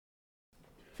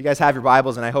you guys have your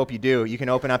Bibles, and I hope you do, you can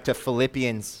open up to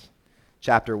Philippians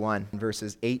chapter 1,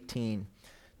 verses 18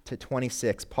 to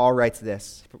 26. Paul writes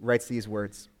these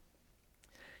words.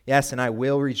 Yes, and I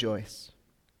will rejoice,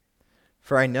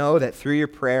 for I know that through your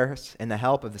prayers and the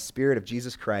help of the Spirit of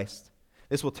Jesus Christ,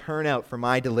 this will turn out for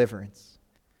my deliverance.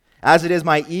 As it is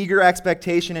my eager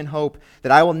expectation and hope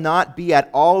that I will not be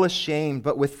at all ashamed,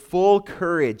 but with full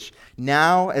courage,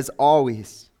 now as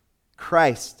always,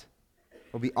 Christ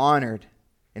will be honored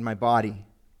in my body,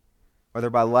 whether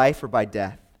by life or by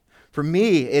death. For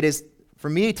me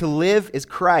to live is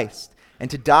Christ,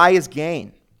 and to die is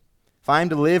gain. If I am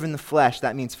to live in the flesh,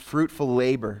 that means fruitful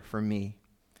labor for me.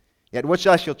 Yet which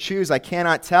I shall choose, I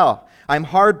cannot tell. I am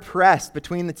hard pressed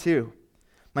between the two.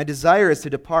 My desire is to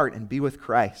depart and be with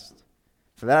Christ,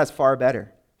 for that is far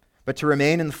better. But to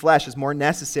remain in the flesh is more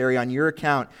necessary on your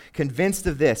account. Convinced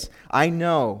of this, I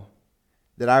know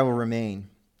that I will remain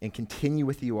and continue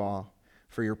with you all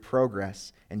for your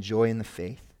progress and joy in the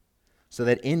faith, so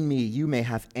that in me you may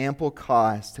have ample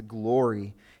cause to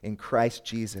glory in Christ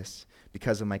Jesus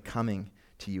because of my coming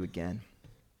to you again.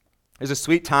 There's a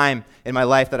sweet time in my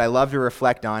life that I love to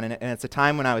reflect on, and it's a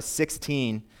time when I was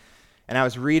 16, and I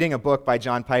was reading a book by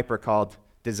John Piper called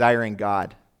Desiring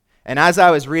God. And as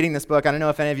I was reading this book, I don't know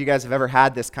if any of you guys have ever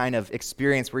had this kind of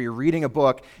experience where you're reading a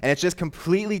book and it's just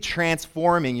completely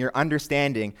transforming your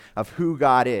understanding of who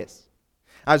God is.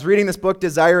 I was reading this book,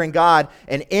 Desiring God,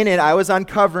 and in it I was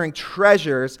uncovering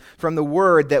treasures from the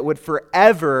Word that would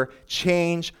forever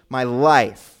change my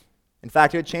life. In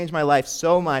fact, it would change my life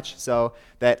so much so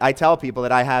that I tell people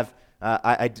that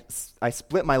I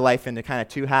split my life into kind of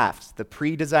two halves, the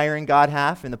pre-desiring God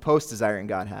half and the post-desiring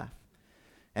God half.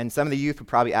 And some of the youth would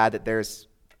probably add that there's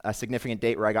a significant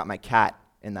date where I got my cat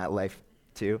in that life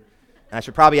too. And I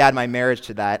should probably add my marriage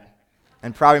to that.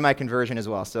 And probably my conversion as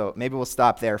well. So maybe we'll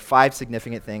stop there. 5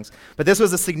 significant things. But this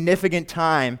was a significant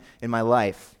time in my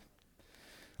life.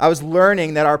 I was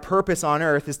learning that our purpose on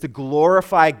earth is to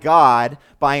glorify God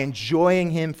by enjoying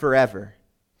Him forever.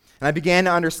 And I began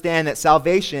to understand that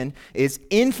salvation is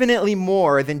infinitely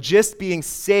more than just being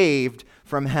saved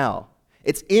from hell.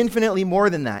 It's infinitely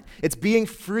more than that. It's being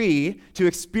free to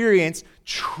experience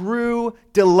true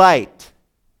delight.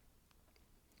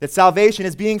 That salvation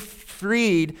is being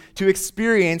freed to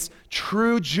experience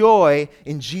true joy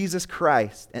in Jesus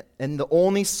Christ, and the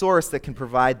only source that can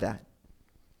provide that.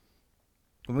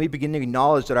 When we begin to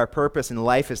acknowledge that our purpose in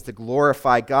life is to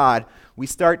glorify God, we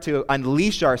start to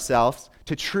unleash ourselves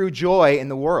to true joy in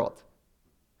the world.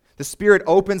 The Spirit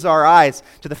opens our eyes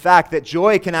to the fact that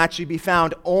joy can actually be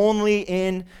found only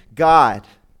in God,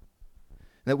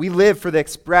 and that we live for the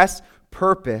express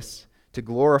purpose to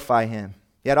glorify Him.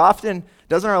 Yet often,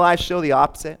 doesn't our lives show the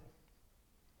opposite?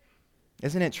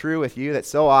 Isn't it true with you that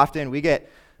so often we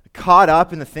get caught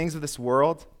up in the things of this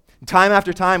world? Time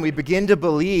after time, we begin to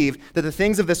believe that the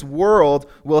things of this world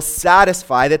will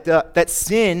satisfy, that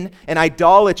sin and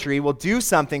idolatry will do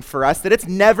something for us that it's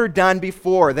never done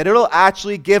before, that it'll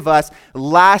actually give us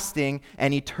lasting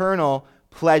and eternal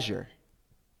pleasure.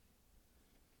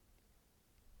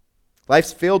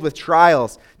 Life's filled with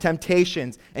trials,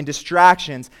 temptations, and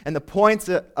distractions, and the point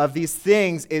of these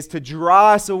things is to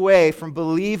draw us away from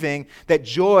believing that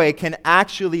joy can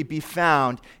actually be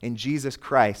found in Jesus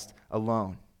Christ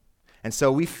alone. And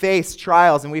so we face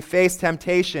trials and we face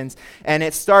temptations, and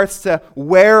it starts to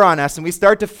wear on us, and we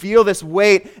start to feel this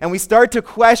weight, and we start to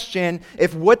question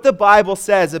if what the Bible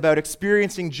says about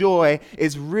experiencing joy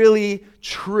is really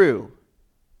true.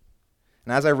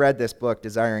 And as I read this book,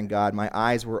 Desiring God, my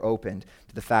eyes were opened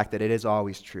to the fact that it is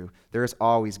always true. There is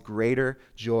always greater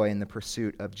joy in the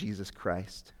pursuit of Jesus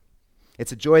Christ.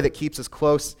 It's a joy that keeps us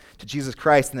close to Jesus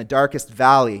Christ in the darkest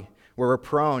valley, where we're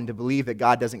prone to believe that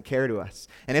God doesn't care to us.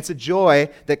 And it's a joy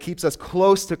that keeps us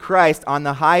close to Christ on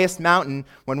the highest mountain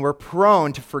when we're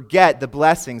prone to forget the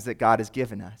blessings that God has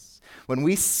given us. When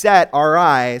we set our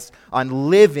eyes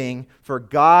on living for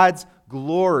God's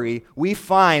glory, we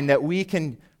find that we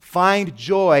can find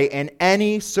joy in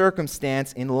any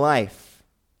circumstance in life.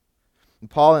 And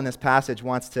Paul in this passage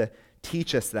wants to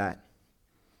teach us that.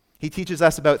 He teaches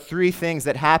us about 3 things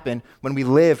that happen when we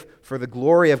live for the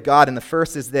glory of God. And the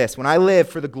first is this: when I live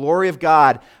for the glory of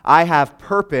God, I have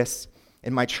purpose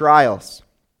in my trials.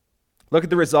 Look at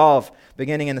the resolve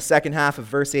beginning in the second half of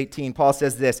verse 18. Paul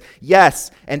says this: yes,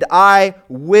 and I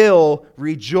will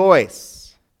rejoice.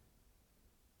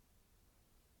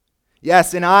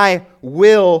 Yes, and I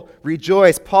will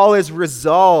rejoice. Paul is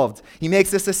resolved. He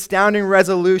makes this astounding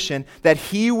resolution that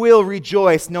he will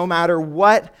rejoice no matter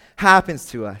what happens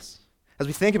to us. As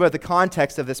we think about the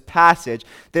context of this passage,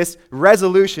 this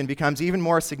resolution becomes even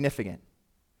more significant.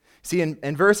 See,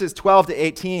 in verses 12 to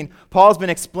 18, Paul's been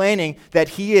explaining that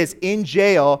he is in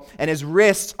jail and his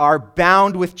wrists are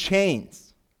bound with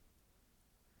chains.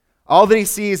 All that he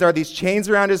sees are these chains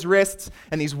around his wrists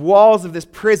and these walls of this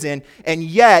prison, and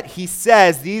yet he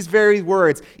says these very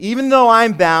words, even though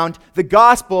I'm bound, the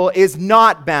gospel is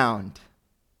not bound.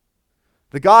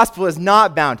 The gospel is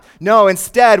not bound. No,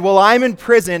 instead, while I'm in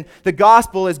prison, the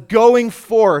gospel is going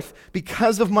forth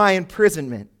because of my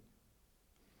imprisonment.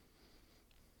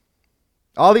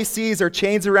 All he sees are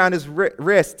chains around his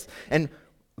wrists and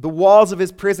the walls of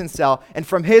his prison cell, and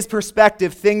from his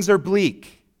perspective, things are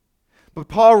bleak. But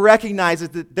Paul recognizes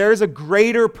that there's a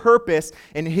greater purpose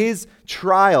in his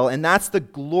trial, and that's the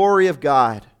glory of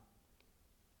God.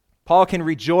 Paul can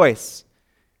rejoice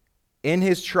in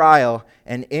his trial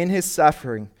and in his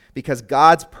suffering because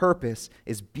God's purpose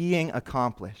is being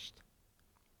accomplished.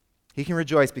 He can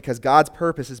rejoice because God's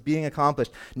purpose is being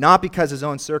accomplished, not because his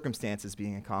own circumstance is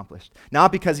being accomplished,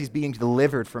 not because he's being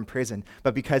delivered from prison,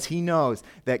 but because he knows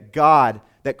that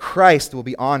that Christ will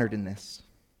be honored in this.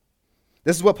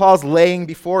 This is what Paul's laying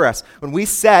before us. When we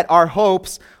set our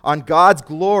hopes on God's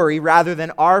glory rather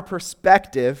than our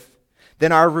perspective,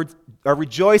 then our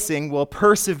rejoicing will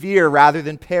persevere rather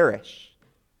than perish.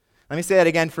 Let me say that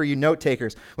again for you note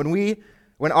takers.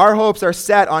 When our hopes are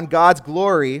set on God's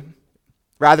glory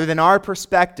rather than our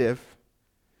perspective,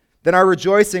 then our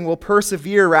rejoicing will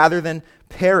persevere rather than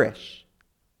perish.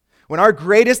 When our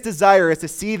greatest desire is to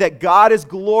see that God is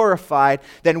glorified,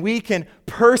 then we can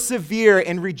persevere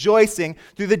in rejoicing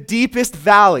through the deepest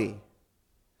valley.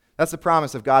 That's the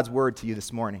promise of God's word to you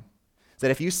this morning. That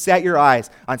if you set your eyes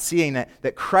on seeing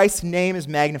that Christ's name is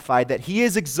magnified, that he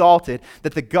is exalted,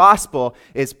 that the gospel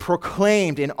is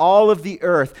proclaimed in all of the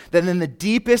earth, then in the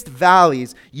deepest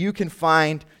valleys you can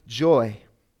find joy.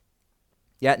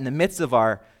 Yet in the midst of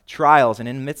our trials and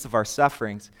in the midst of our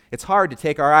sufferings, it's hard to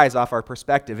take our eyes off our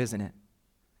perspective, isn't it?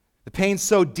 The pain's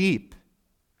so deep,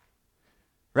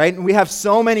 right? And we have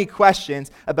so many questions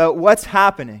about what's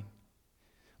happening.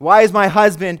 Why is my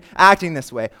husband acting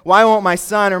this way? Why won't my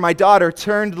son or my daughter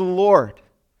turn to the Lord?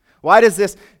 Why does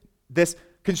this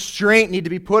constraint need to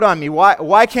be put on me?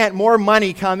 Why can't more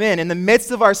money come in? In the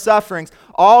midst of our sufferings,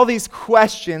 all these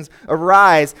questions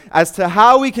arise as to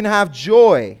how we can have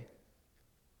joy.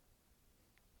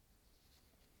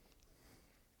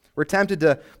 We're tempted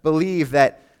to believe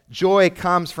that joy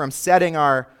comes from setting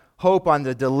our hope on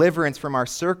the deliverance from our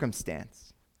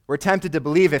circumstance. We're tempted to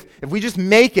believe if we just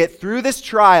make it through this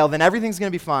trial, then everything's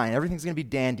going to be fine. Everything's going to be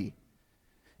dandy.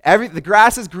 The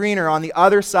grass is greener on the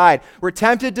other side. We're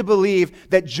tempted to believe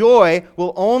that joy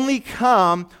will only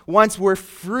come once we're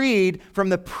freed from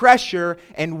the pressure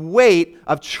and weight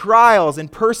of trials and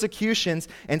persecutions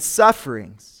and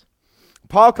sufferings.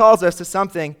 Paul calls us to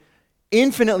something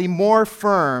infinitely more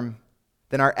firm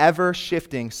than our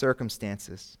ever-shifting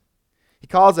circumstances. He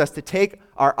calls us to take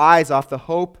our eyes off the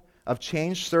hope of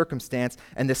changed circumstance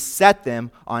and to set them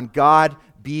on God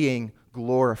being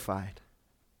glorified.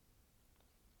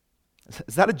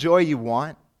 Is that a joy you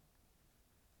want?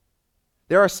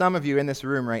 There are some of you in this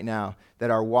room right now that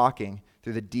are walking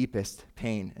through the deepest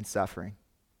pain and suffering.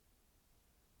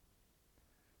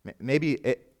 Maybe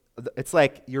it's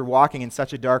like you're walking in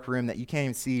such a dark room that you can't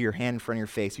even see your hand in front of your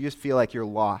face. You just feel like you're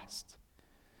lost.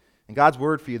 And God's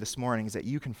word for you this morning is that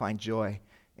you can find joy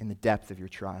in the depth of your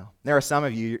trial. There are some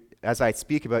of you, as I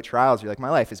speak about trials, you're like, my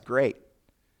life is great.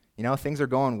 You know, things are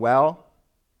going well.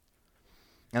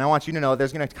 And I want you to know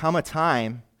there's going to come a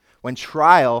time when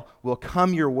trial will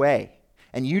come your way.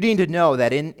 And you need to know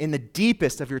that in the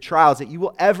deepest of your trials that you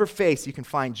will ever face, you can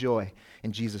find joy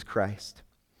in Jesus Christ.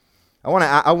 I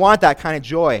want that kind of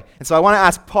joy. And so I want to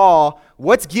ask Paul,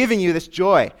 what's giving you this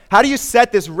joy? How do you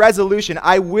set this resolution,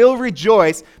 I will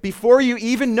rejoice, before you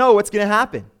even know what's going to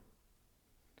happen?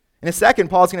 In a second,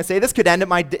 Paul's going to say, this could end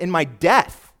in my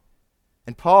death.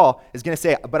 And Paul is going to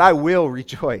say, but I will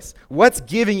rejoice. What's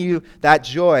giving you that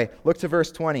joy? Look to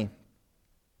verse 20. It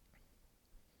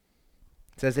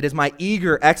says, it is my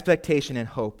eager expectation and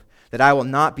hope that I will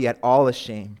not be at all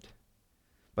ashamed,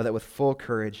 but that with full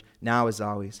courage, now as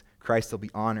always, Christ will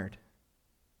be honored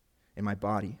in my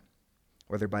body,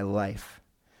 whether by life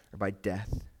or by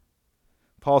death.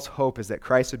 Paul's hope is that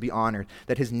Christ would be honored,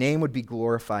 that his name would be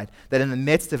glorified, that in the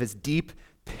midst of his deep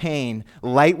pain,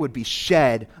 light would be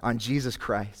shed on Jesus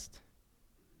Christ.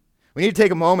 We need to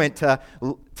take a moment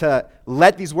to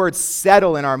let these words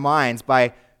settle in our minds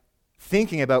by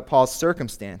thinking about Paul's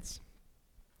circumstance.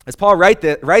 As Paul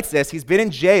writes this, he's been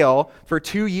in jail for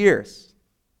 2 years.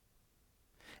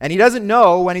 And he doesn't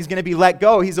know when he's going to be let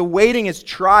go. He's awaiting his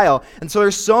trial. And so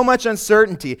there's so much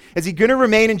uncertainty. Is he going to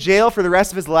remain in jail for the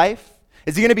rest of his life?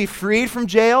 Is he going to be freed from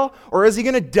jail, or is he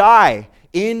going to die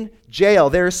in jail?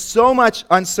 There is so much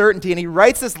uncertainty, and he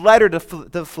writes this letter to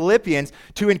the Philippians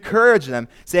to encourage them,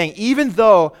 saying, even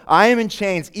though I am in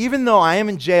chains, even though I am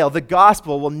in jail, the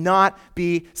gospel will not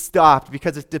be stopped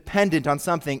because it's dependent on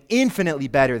something infinitely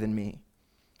better than me.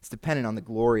 It's dependent on the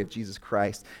glory of Jesus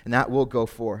Christ, and that will go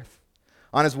forth.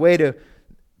 On his way to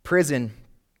prison,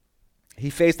 he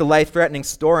faced a life-threatening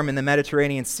storm in the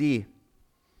Mediterranean Sea.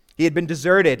 He had been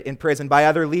deserted in prison by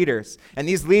other leaders, and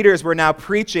these leaders were now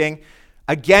preaching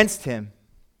against him.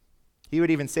 He would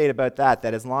even say about that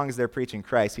as long as they're preaching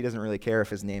Christ, he doesn't really care if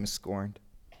his name is scorned.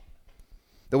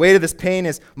 The weight of this pain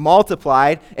is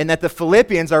multiplied in that the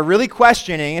Philippians are really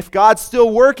questioning if God's still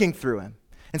working through him.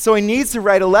 And so he needs to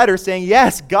write a letter saying,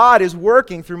 yes, God is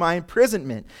working through my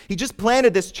imprisonment. He just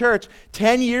planted this church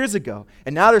 10 years ago.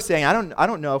 And now they're saying, I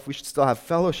don't know if we should still have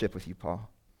fellowship with you, Paul.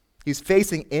 He's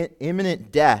facing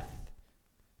imminent death.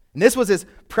 And this was his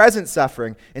present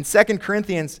suffering. In 2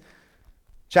 Corinthians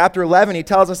chapter 11, he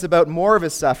tells us about more of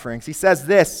his sufferings. He says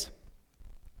this,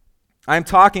 I am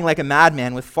talking like a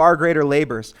madman with far greater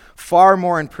labors, far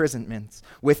more imprisonments,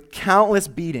 with countless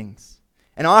beatings,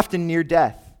 and often near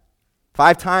death.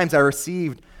 5 times I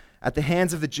received at the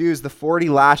hands of the Jews the 40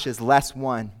 lashes less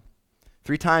one.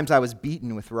 3 times I was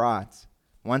beaten with rods.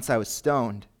 Once I was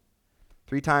stoned.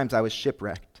 3 times I was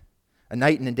shipwrecked. A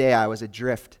night and a day I was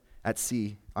adrift at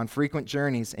sea, on frequent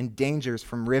journeys, in dangers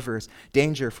from rivers,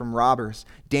 danger from robbers,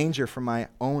 danger from my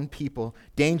own people,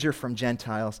 danger from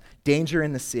Gentiles, danger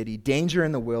in the city, danger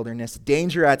in the wilderness,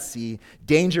 danger at sea,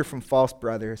 danger from false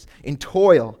brothers, in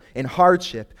toil, in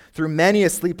hardship, through many a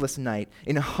sleepless night,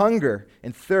 in hunger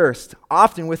and thirst,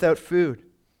 often without food,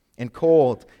 in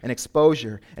cold and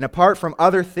exposure. And apart from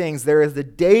other things, there is the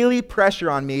daily pressure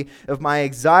on me of my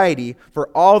anxiety for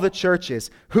all the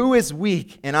churches. Who is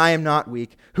weak and I am not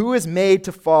weak? Who is made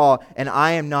to fall and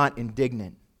I am not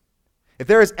indignant? If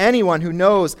there is anyone who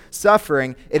knows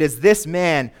suffering, it is this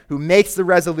man who makes the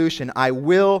resolution, I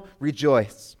will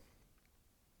rejoice.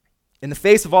 In the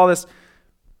face of all this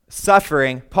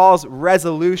suffering, Paul's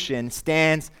resolution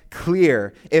stands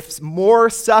clear. If more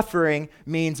suffering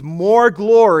means more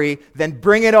glory, then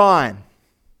bring it on.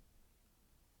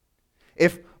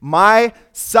 If my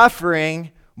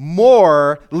suffering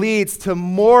more leads to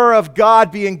more of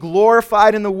God being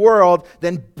glorified in the world,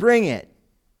 then bring it.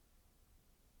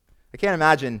 I can't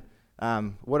imagine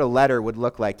what a letter would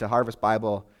look like to Harvest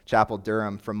Bible Chapel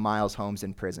Durham from Miles Holmes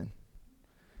in prison.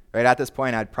 Right at this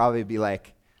point, I'd probably be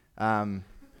like,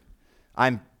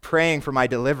 I'm praying for my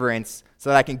deliverance so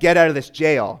that I can get out of this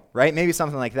jail, right? Maybe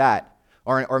something like that.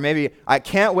 Or maybe I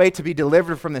can't wait to be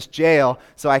delivered from this jail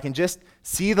so I can just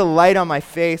see the light on my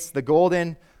face, the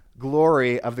golden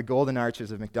glory of the golden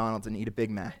arches of McDonald's and eat a Big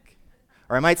Mac.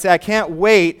 Or I might say I can't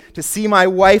wait to see my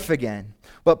wife again.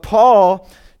 But Paul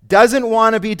doesn't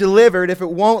want to be delivered if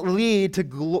it won't lead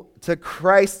to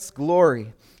Christ's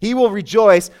glory. He will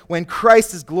rejoice when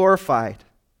Christ is glorified.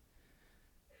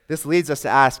 This leads us to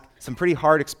ask some pretty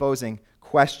hard exposing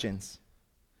questions.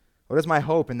 What is my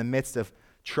hope in the midst of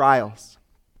trials?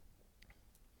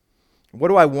 What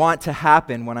do I want to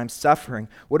happen when I'm suffering?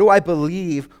 What do I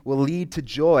believe will lead to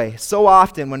joy? So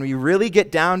often when we really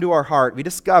get down to our heart, we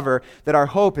discover that our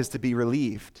hope is to be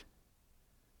relieved.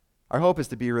 Our hope is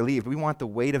to be relieved. We want the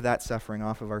weight of that suffering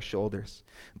off of our shoulders.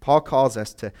 And Paul calls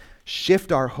us to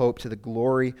shift our hope to the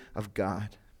glory of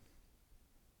God.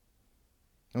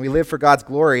 When we live for God's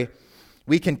glory,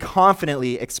 we can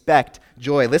confidently expect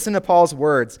joy. Listen to Paul's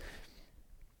words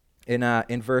in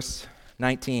verse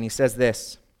 19. He says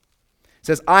this. He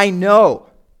says, I know,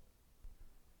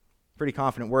 pretty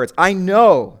confident words, I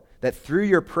know that through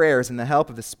your prayers and the help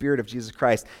of the Spirit of Jesus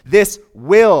Christ, this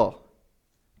will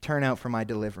turn out for my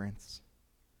deliverance.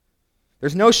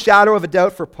 There's no shadow of a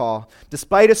doubt for Paul.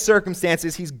 Despite his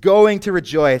circumstances, he's going to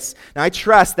rejoice. Now, I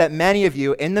trust that many of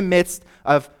you in the midst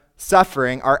of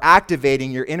suffering are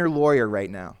activating your inner lawyer right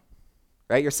now.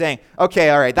 Right? You're saying, okay,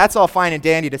 all right, that's all fine and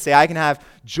dandy to say I can have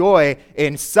joy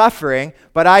in suffering,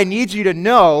 but I need you to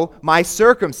know my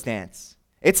circumstance.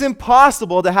 It's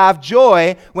impossible to have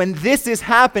joy when this is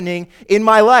happening in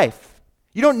my life.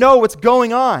 You don't know what's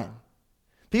going on.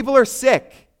 People are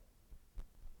sick.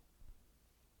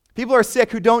 People are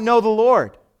sick who don't know the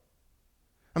Lord.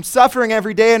 I'm suffering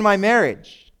every day in my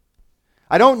marriage.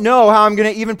 I don't know how I'm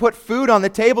going to even put food on the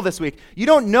table this week. You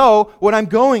don't know what I'm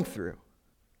going through.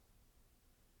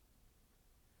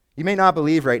 You may not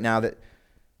believe right now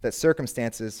that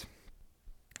circumstances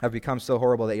have become so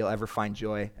horrible that you'll ever find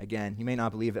joy again. You may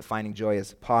not believe that finding joy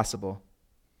is possible.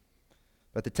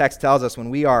 But the text tells us when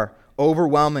we are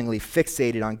overwhelmingly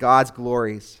fixated on God's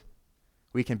glories,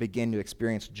 we can begin to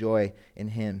experience joy in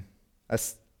him.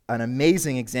 An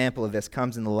amazing example of this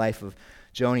comes in the life of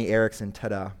Joni Eareckson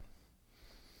Tada.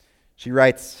 She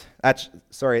writes,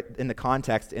 in the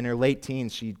context, in her late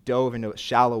teens, she dove into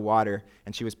shallow water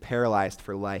and she was paralyzed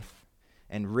for life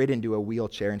and ridden to a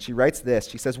wheelchair. And she writes this,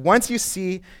 she says, "Once you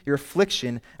see your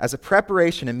affliction as a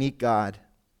preparation to meet God,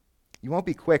 you won't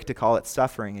be quick to call it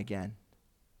suffering again.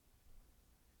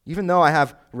 Even though I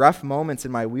have rough moments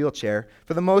in my wheelchair,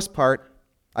 for the most part,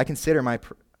 I consider my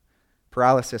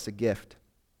paralysis a gift.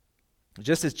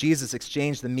 Just as Jesus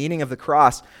exchanged the meaning of the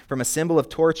cross from a symbol of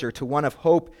torture to one of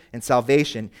hope and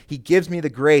salvation, he gives me the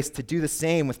grace to do the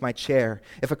same with my chair.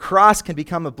 If a cross can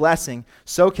become a blessing,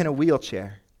 so can a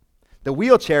wheelchair. The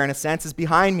wheelchair, in a sense, is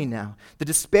behind me now. The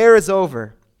despair is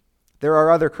over. There are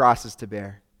other crosses to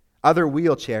bear, other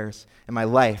wheelchairs in my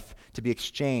life to be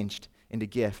exchanged into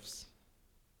gifts."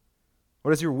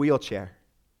 What is your wheelchair?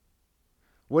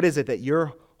 What is it that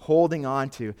you're holding on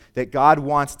to that God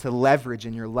wants to leverage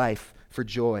in your life for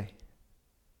joy?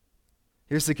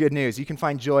 Here's the good news. You can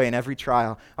find joy in every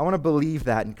trial. I want to believe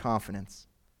that in confidence.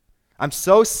 I'm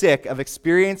so sick of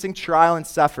experiencing trial and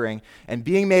suffering and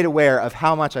being made aware of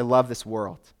how much I love this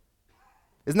world.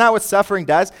 Isn't that what suffering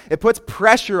does? It puts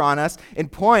pressure on us in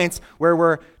points where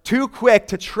we're too quick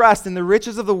to trust in the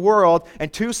riches of the world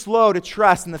and too slow to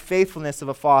trust in the faithfulness of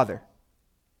a Father.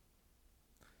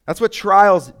 That's what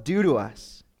trials do to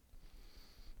us.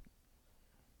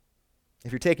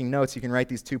 If you're taking notes, you can write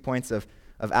these 2 points of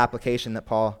application that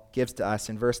Paul gives to us.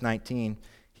 In verse 19,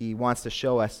 he wants to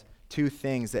show us 2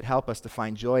 things that help us to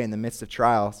find joy in the midst of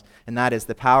trials, and that is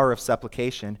the power of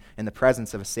supplication and the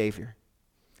presence of a Savior.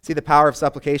 See the power of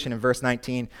supplication in verse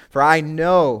 19. "For I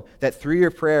know that through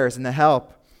your prayers and the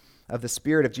help of the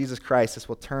Spirit of Jesus Christ, this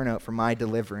will turn out for my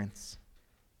deliverance."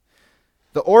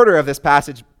 The order of this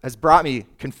passage has brought me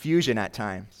confusion at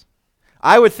times.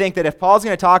 I would think that if Paul's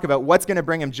going to talk about what's going to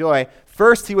bring him joy,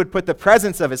 first he would put the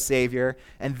presence of his Savior,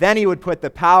 and then he would put the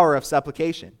power of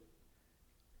supplication.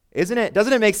 Doesn't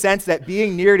it make sense that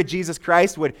being near to Jesus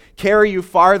Christ would carry you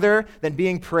farther than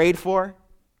being prayed for?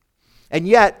 And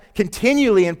yet,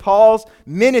 continually in Paul's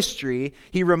ministry,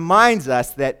 he reminds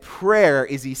us that prayer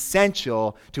is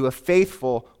essential to a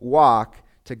faithful walk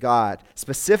to God,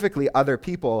 specifically other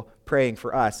people praying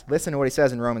for us. Listen to what he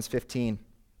says in Romans 15.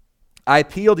 "I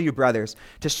appeal to you, brothers,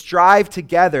 to strive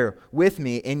together with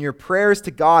me in your prayers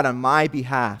to God on my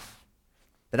behalf,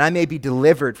 that I may be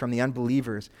delivered from the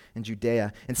unbelievers in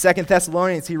Judea." In 2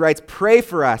 Thessalonians, he writes, "Pray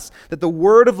for us, that the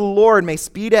word of the Lord may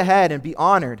speed ahead and be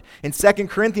honored." In 2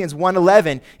 Corinthians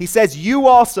 1:11, he says, "You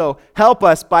also help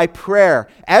us by prayer."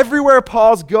 Everywhere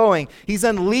Paul's going, he's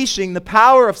unleashing the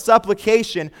power of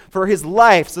supplication for his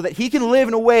life so that he can live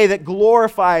in a way that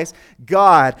glorifies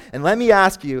God. And let me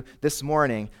ask you this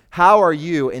morning, how are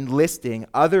you enlisting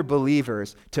other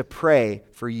believers to pray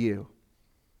for you?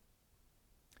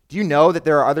 Do you know that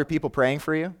there are other people praying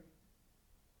for you?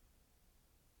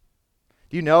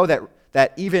 Do you know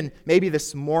that even maybe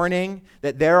this morning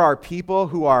that there are people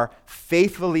who are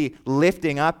faithfully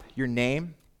lifting up your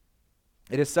name?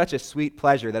 It is such a sweet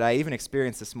pleasure that I even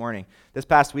experienced this morning. This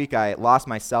past week I lost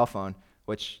my cell phone,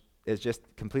 which is just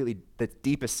completely the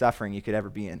deepest suffering you could ever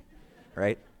be in,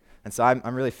 right? And so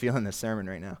I'm really feeling this sermon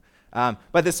right now.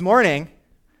 But this morning,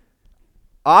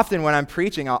 often when I'm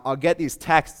preaching, I'll get these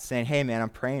texts saying, "Hey man, I'm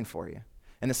praying for you."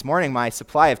 And this morning my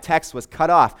supply of texts was cut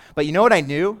off. But you know what I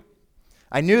knew?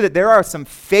 I knew that there are some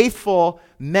faithful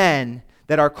men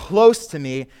that are close to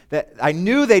me that I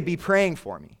knew they'd be praying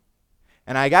for me.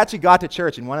 And I actually got to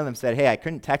church and one of them said, "Hey, I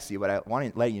couldn't text you, but I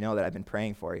wanted to let you know that I've been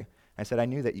praying for you." I said, "I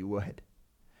knew that you would."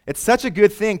 It's such a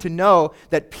good thing to know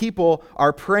that people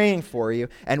are praying for you.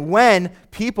 And when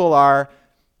people are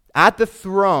at the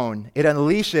throne, it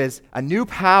unleashes a new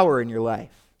power in your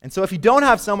life. And so if you don't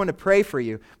have someone to pray for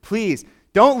you, please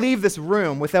don't leave this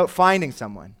room without finding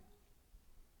someone.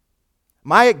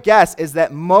 My guess is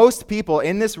that most people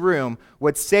in this room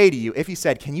would say to you, if you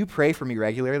said, "Can you pray for me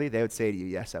regularly?" they would say to you,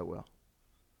 "Yes, I will."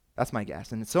 That's my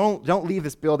guess. And so don't leave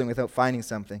this building without finding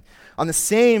something. On the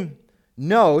same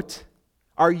note,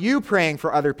 are you praying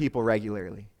for other people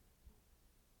regularly?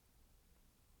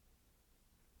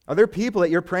 Are there people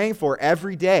that you're praying for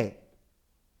every day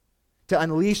to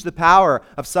unleash the power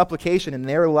of supplication in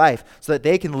their life so that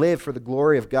they can live for the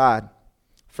glory of God?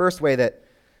 First way that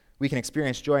we can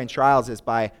experience joy in trials is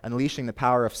by unleashing the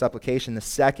power of supplication. The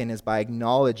second is by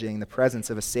acknowledging the presence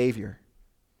of a Savior.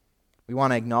 We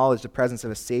want to acknowledge the presence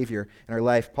of a Savior in our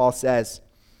life. Paul says,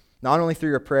 "Not only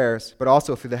through your prayers, but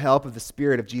also through the help of the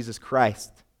Spirit of Jesus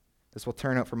Christ, this will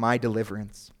turn out for my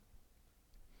deliverance."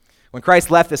 When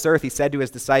Christ left this earth, he said to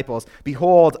his disciples,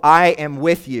 "Behold, I am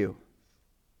with you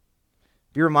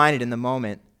Be reminded in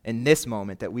this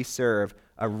moment, that we serve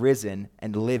a risen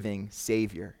and living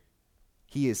Savior.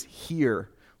 He is here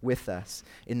with us.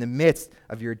 In the midst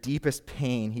of your deepest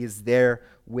pain, he is there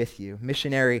with you.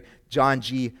 Missionary John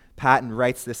G. Paton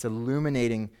writes this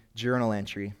illuminating journal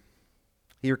entry.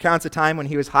 He recounts a time when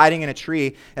he was hiding in a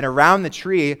tree, and around the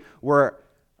tree were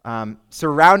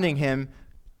surrounding him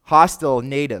hostile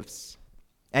natives.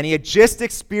 And he had just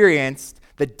experienced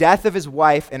the death of his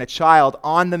wife and a child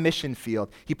on the mission field.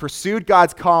 He pursued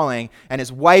God's calling, and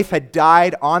his wife had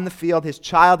died on the field. His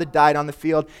child had died on the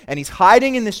field, and he's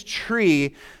hiding in this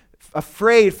tree,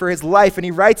 afraid for his life. And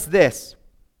he writes this: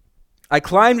 I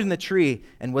climbed in the tree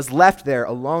and was left there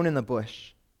alone in the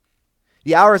bush.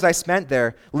 The hours I spent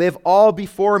there live all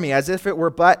before me as if it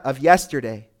were but of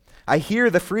yesterday. I hear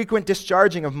the frequent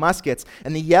discharging of muskets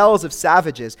and the yells of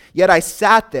savages, yet I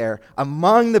sat there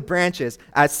among the branches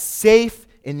as safe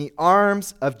in the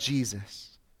arms of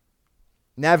Jesus.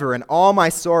 Never in all my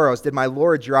sorrows did my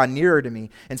Lord draw nearer to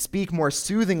me and speak more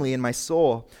soothingly in my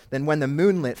soul than when the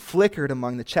moonlight flickered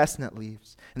among the chestnut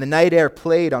leaves and the night air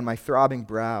played on my throbbing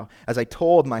brow as I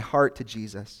told my heart to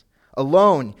Jesus.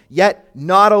 Alone, yet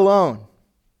not alone.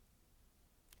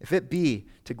 If it be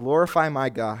to glorify my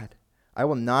God, I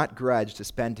will not grudge to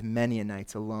spend many a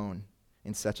nights alone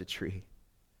in such a tree,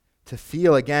 to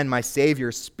feel again my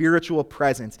Savior's spiritual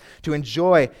presence, to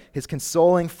enjoy his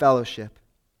consoling fellowship.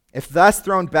 If thus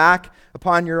thrown back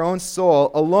upon your own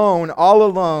soul, alone, all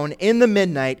alone, in the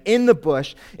midnight, in the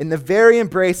bush, in the very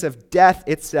embrace of death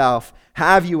itself,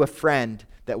 have you a friend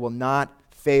that will not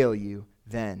fail you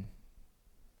then.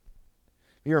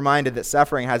 Be reminded that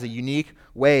suffering has a unique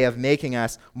way of making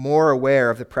us more aware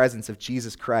of the presence of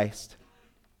Jesus Christ.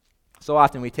 So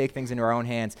often we take things into our own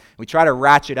hands. We try to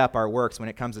ratchet up our works when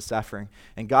it comes to suffering.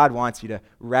 And God wants you to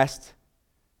rest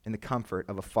in the comfort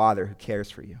of a Father who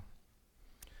cares for you.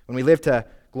 When we live to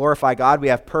glorify God, we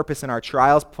have purpose in our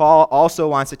trials. Paul also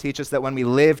wants to teach us that when we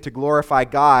live to glorify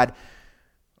God,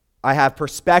 I have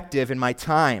perspective in my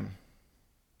time.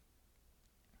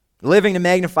 Living to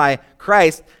magnify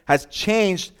Christ has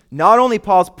changed not only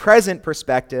Paul's present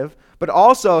perspective, but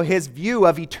also his view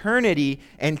of eternity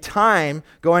and time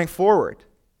going forward.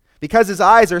 Because his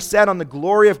eyes are set on the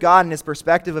glory of God and his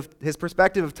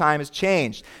perspective of time has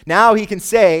changed. Now he can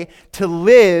say, to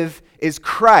live is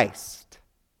Christ,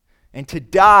 and to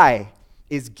die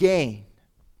is gain.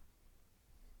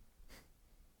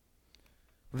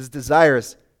 With his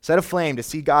desires set aflame to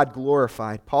see God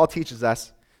glorified, Paul teaches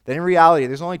us that in reality,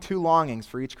 there's only two longings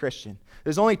for each Christian.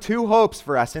 There's only two hopes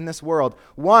for us in this world.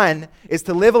 One is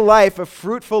to live a life of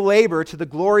fruitful labor to the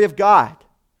glory of God.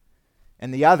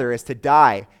 And the other is to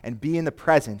die and be in the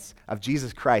presence of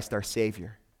Jesus Christ, our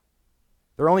Savior.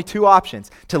 There are only two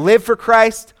options: to live for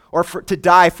Christ or to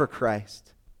die for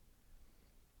Christ.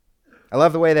 I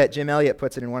love the way that Jim Elliot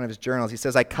puts it in one of his journals. He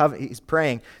says, he's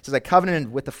praying, he says, I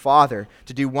covenanted with the Father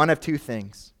to do one of two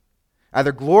things: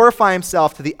 either glorify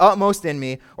himself to the utmost in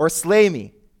me or slay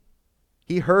me.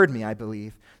 He heard me, I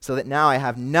believe, so that now I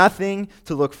have nothing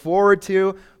to look forward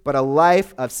to but a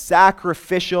life of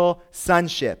sacrificial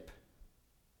sonship,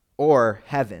 or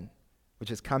heaven,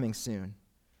 which is coming soon,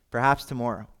 perhaps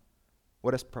tomorrow.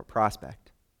 What a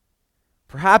prospect.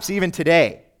 Perhaps even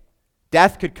today,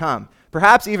 death could come.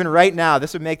 Perhaps even right now,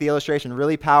 this would make the illustration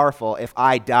really powerful if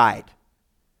I died,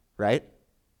 right?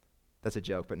 That's a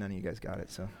joke, but none of you guys got it,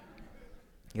 so.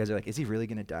 You guys are like, is he really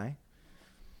going to die?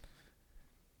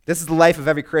 This is the life of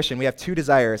every Christian. We have two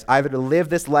desires: either to live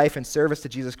this life in service to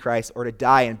Jesus Christ or to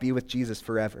die and be with Jesus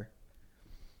forever.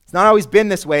 It's not always been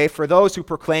this way for those who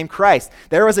proclaim Christ.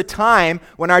 There was a time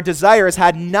when our desires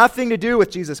had nothing to do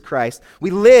with Jesus Christ. We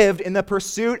lived in the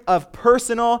pursuit of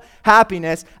personal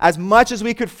happiness as much as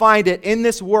we could find it in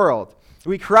this world.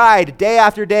 We cried day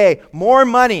after day, more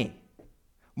money,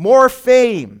 more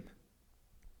fame,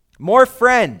 more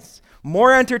friends,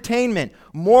 more entertainment,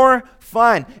 more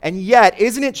fun. And yet,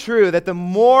 isn't it true that the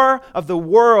more of the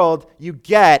world you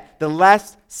get, the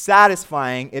less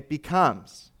satisfying it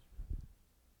becomes?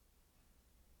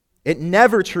 It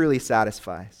never truly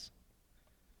satisfies.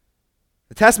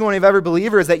 The testimony of every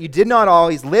believer is that you did not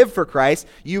always live for Christ.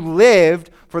 You lived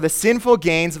for the sinful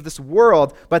gains of this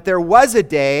world. But there was a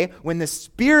day when the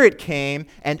Spirit came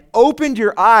and opened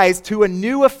your eyes to a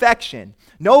new affection.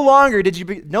 No longer did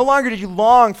you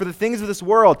long for the things of this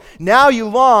world. Now you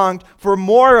longed for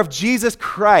more of Jesus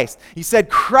Christ. You said,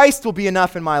 Christ will be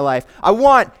enough in my life. I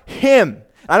want Him.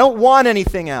 I don't want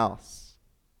anything else.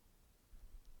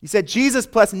 You said, Jesus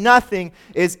plus nothing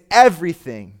is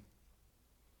everything.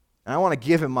 And I want to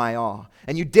give Him my all.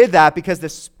 And you did that because the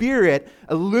Spirit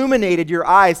illuminated your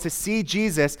eyes to see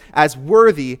Jesus as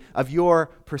worthy of your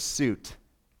pursuit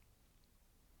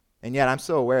And yet I'm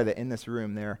so aware that in this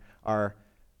room there are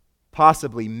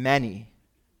possibly many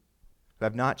who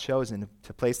have not chosen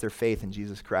to place their faith in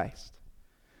Jesus Christ.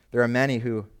 There are many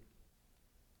who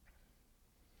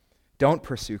don't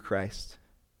pursue Christ.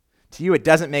 To you, it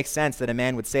doesn't make sense that a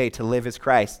man would say to live is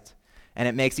Christ, and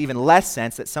it makes even less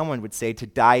sense that someone would say to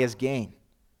die is gain.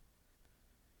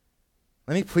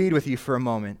 Let me plead with you for a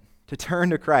moment to turn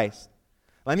to Christ.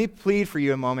 Let me plead for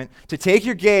you a moment to take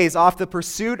your gaze off the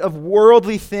pursuit of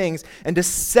worldly things and to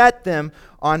set them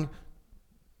on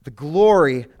the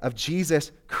glory of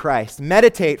Jesus Christ.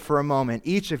 Meditate for a moment,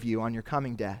 each of you, on your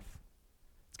coming death.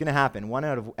 It's going to happen. 1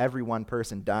 out of every 1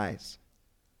 person dies.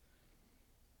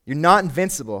 You're not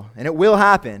invincible, and it will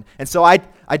happen. And so I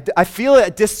feel a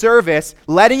disservice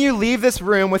letting you leave this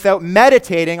room without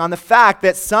meditating on the fact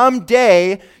that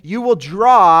someday you will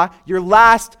draw your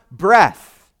last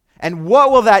breath. And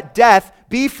what will that death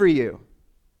be for you?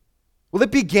 Will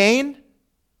it be gain?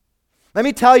 Let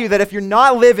me tell you that if you're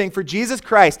not living for Jesus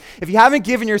Christ, if you haven't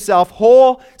given yourself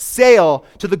wholesale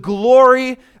to the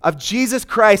glory of Jesus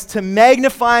Christ, to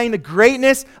magnifying the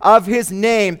greatness of his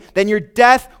name, then your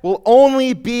death will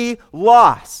only be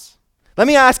loss. Let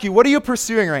me ask you, what are you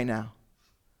pursuing right now?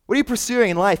 What are you pursuing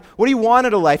in life? What do you want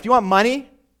out of life? Do you want money?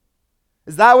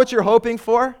 Is that what you're hoping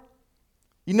for?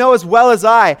 You know as well as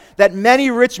I that many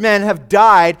rich men have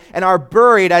died and are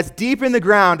buried as deep in the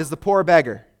ground as the poor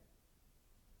beggar.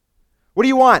 What do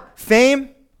you want? Fame?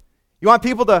 You want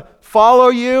people to follow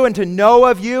you and to know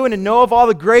of you and to know of all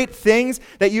the great things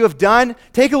that you have done?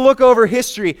 Take a look over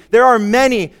history. There are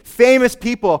many famous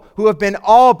people who have been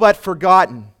all but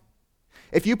forgotten.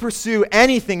 If you pursue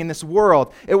anything in this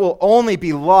world, it will only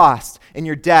be lost in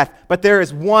your death. But there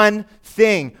is one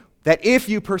thing that if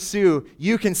you pursue,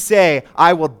 you can say,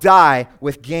 I will die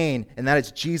with gain, and that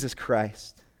is Jesus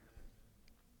Christ.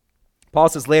 Paul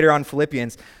says later on in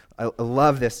Philippians, I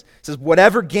love this. It says,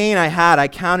 whatever gain I had, I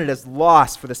counted as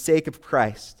loss for the sake of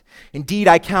Christ. Indeed,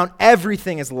 I count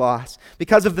everything as loss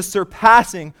because of the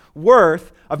surpassing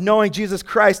worth of knowing Jesus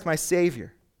Christ, my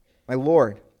Savior, my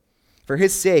Lord. For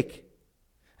his sake,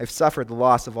 I've suffered the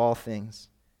loss of all things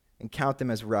and count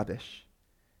them as rubbish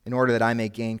in order that I may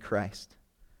gain Christ.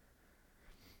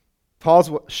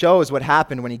 Paul shows what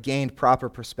happened when he gained proper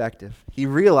perspective. He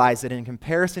realized that in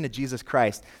comparison to Jesus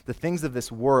Christ, the things of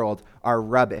this world are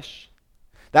rubbish.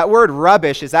 That word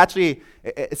rubbish is actually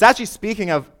speaking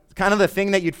of kind of the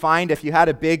thing that you'd find if you had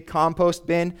a big compost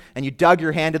bin and you dug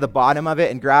your hand to the bottom of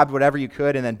it and grabbed whatever you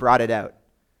could and then brought it out.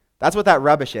 That's what that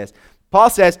rubbish is. Paul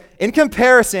says, in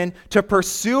comparison to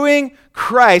pursuing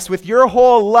Christ with your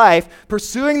whole life,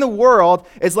 pursuing the world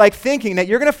is like thinking that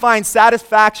you're going to find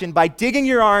satisfaction by digging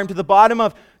your arm to the bottom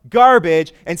of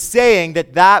garbage and saying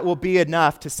that that will be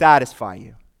enough to satisfy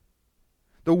you.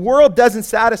 The world doesn't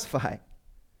satisfy.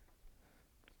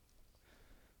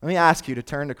 Let me ask you to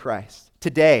turn to Christ.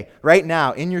 Today, right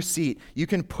now, in your seat, you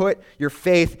can put your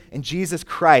faith in Jesus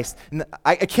Christ. And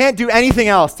I can't do anything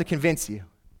else to convince you.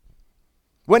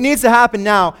 What needs to happen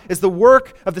now is the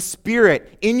work of the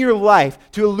Spirit in your life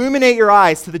to illuminate your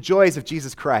eyes to the joys of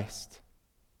Jesus Christ.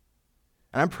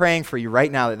 And I'm praying for you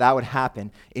right now that that would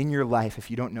happen in your life if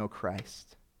you don't know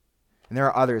Christ. And there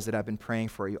are others that I've been praying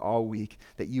for you all week,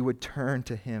 that you would turn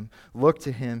to him, look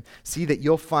to him, see that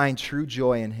you'll find true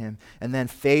joy in him, and then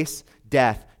face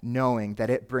death knowing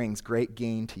that it brings great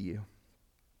gain to you.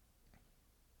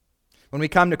 When we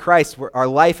come to Christ, our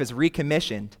life is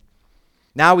recommissioned.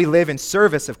 Now we live in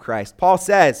service of Christ. Paul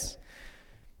says,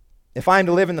 if I am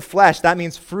to live in the flesh, that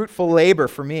means fruitful labor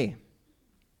for me.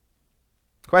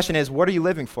 The question is, what are you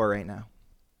living for right now?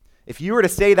 If you were to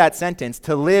say that sentence,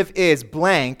 to live is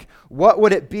blank, what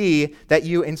would it be that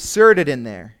you inserted in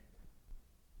there?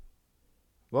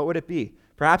 What would it be?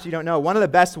 Perhaps you don't know. One of the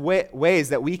best ways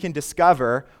that we can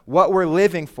discover what we're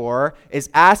living for is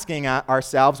asking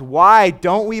ourselves, why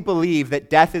don't we believe that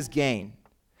death is gain?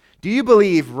 Do you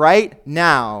believe right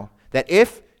now that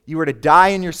if you were to die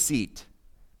in your seat,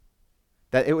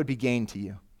 that it would be gain to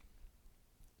you?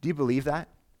 Do you believe that?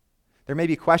 There may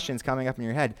be questions coming up in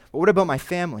your head. But what about my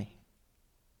family?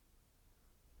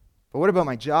 But what about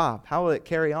my job? How will it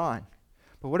carry on?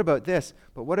 But what about this?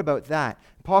 But what about that?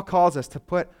 Paul calls us to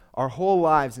put our whole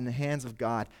lives in the hands of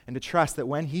God and to trust that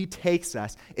when he takes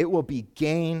us, it will be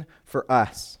gain for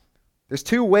us. There's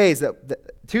two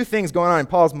things going on in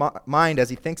Paul's mind as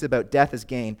he thinks about death as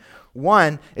gain.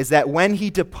 One is that when he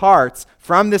departs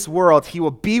from this world, he will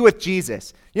be with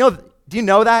Jesus. Do you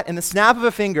know that? In the snap of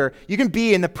a finger, you can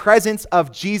be in the presence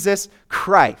of Jesus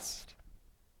Christ.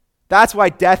 That's why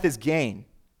death is gain.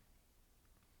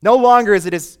 No longer is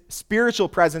it his spiritual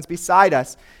presence beside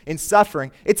us in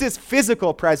suffering. It's his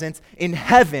physical presence in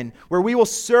heaven, where we will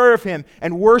serve him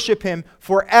and worship him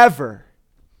forever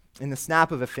in the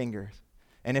snap of a finger.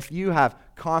 And if you have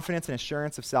confidence and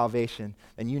assurance of salvation,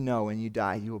 then you know when you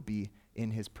die, you will be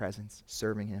in his presence,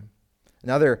 serving him.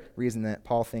 Another reason that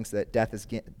Paul thinks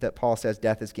that Paul says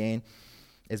death is gain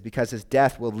is because his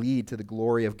death will lead to the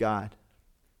glory of God.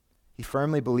 He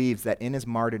firmly believes that in his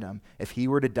martyrdom, if he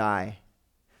were to die,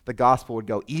 the gospel would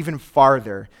go even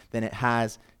farther than it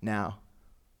has now.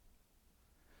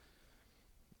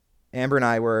 Amber and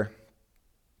I were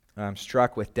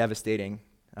struck with devastating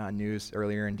news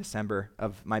earlier in December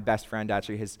of my best friend,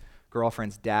 actually. His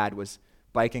girlfriend's dad was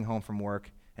biking home from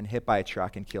work and hit by a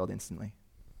truck and killed instantly.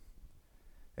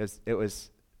 It was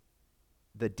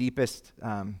the deepest,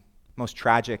 most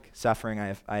tragic suffering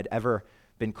I'd ever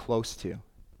been close to.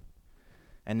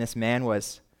 And this man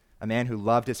was a man who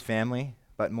loved his family,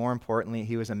 but more importantly,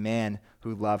 he was a man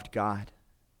who loved God.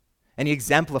 And he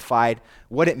exemplified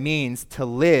what it means to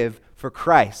live for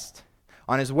Christ.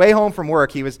 On his way home from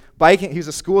work, he was biking. He was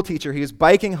a school teacher. He was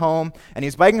biking home, and he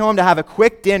was biking home to have a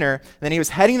quick dinner. And then he was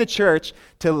heading to church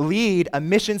to lead a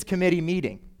missions committee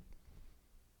meeting.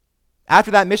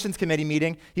 After that missions committee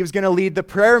meeting, he was going to lead the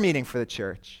prayer meeting for the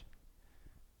church.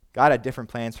 God had different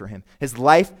plans for him. His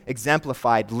life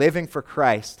exemplified living for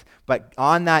Christ, but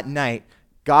on that night,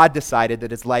 God decided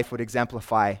that his life would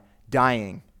exemplify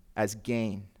dying as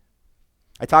gain.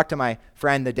 I talked to my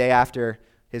friend the day after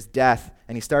his death,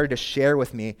 and he started to share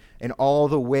with me in all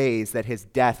the ways that his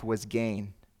death was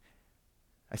gain.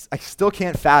 I still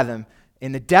can't fathom,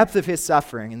 in the depth of his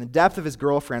suffering, in the depth of his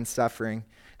girlfriend's suffering,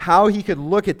 how he could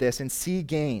look at this and see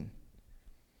gain.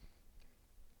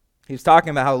 He was talking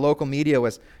about how local media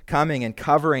was coming and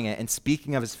covering it and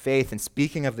speaking of his faith and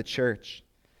speaking of the church.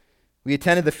 We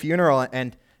attended the funeral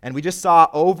and we just saw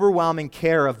overwhelming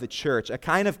care of the church, a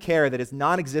kind of care that is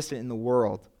non-existent in the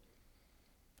world.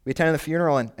 We attended the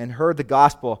funeral and heard the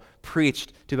gospel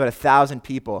preached to about 1,000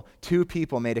 people. 2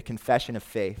 people made a confession of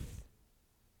faith.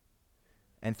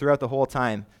 And throughout the whole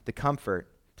time, the comfort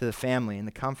to the family and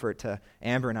the comfort to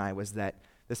Amber and I was that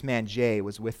this man, Jay,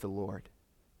 was with the Lord.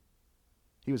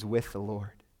 He was with the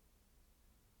Lord.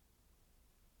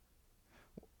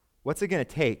 What's it going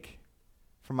to take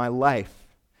for my life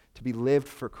to be lived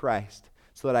for Christ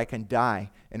so that I can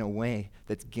die in a way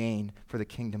that's gain for the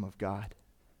kingdom of God?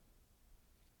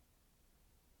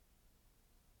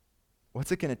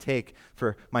 What's it going to take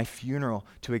for my funeral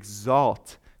to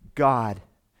exalt God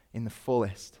in the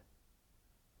fullest?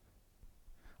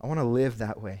 I want to live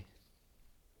that way.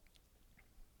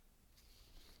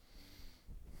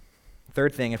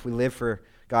 Third thing, if we live for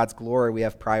God's glory, we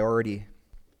have priority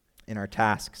in our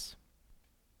tasks.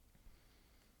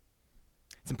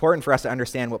 It's important for us to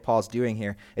understand what Paul's doing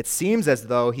here. It seems as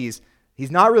though he's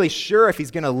not really sure if he's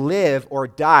going to live or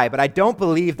die, but I don't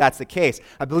believe that's the case.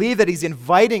 I believe that he's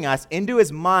inviting us into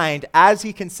his mind as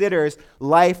he considers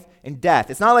life and death.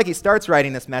 It's not like he starts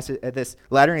writing this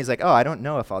letter and he's like, oh, I don't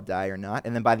know if I'll die or not.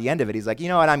 And then by the end of it, he's like, you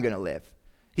know what, I'm going to live.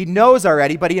 He knows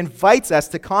already, but he invites us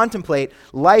to contemplate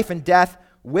life and death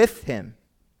with him.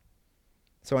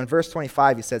 So in verse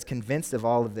 25, he says, convinced of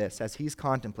all of this, as he's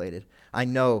contemplated, I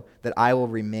know that I will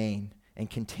remain and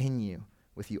continue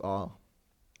with you all.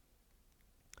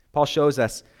 Paul shows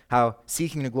us how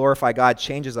seeking to glorify God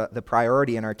changes the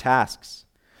priority in our tasks.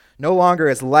 No longer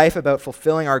is life about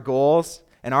fulfilling our goals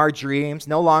and our dreams.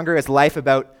 No longer is life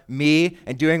about me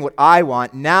and doing what I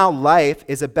want. Now life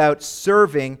is about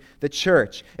serving the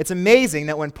church. It's amazing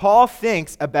that when Paul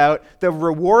thinks about the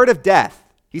reward of death,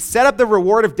 he set up the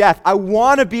reward of death. I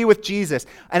want to be with Jesus,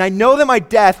 and I know that my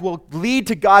death will lead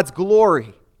to God's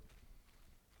glory.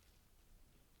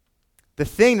 The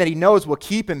thing that he knows will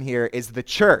keep him here is the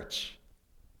church.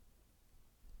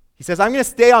 He says, I'm going to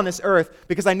stay on this earth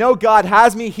because I know God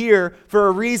has me here for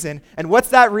a reason. And what's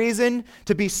that reason?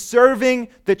 To be serving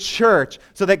the church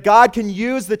so that God can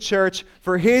use the church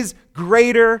for his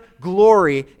greater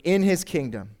glory in his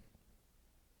kingdom.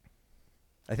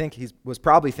 I think he was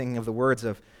probably thinking of the words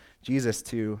of Jesus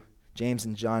to James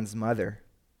and John's mother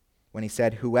when he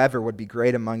said, whoever would be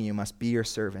great among you must be your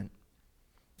servant,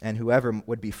 and whoever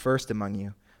would be first among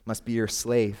you must be your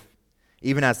slave,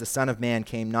 even as the Son of Man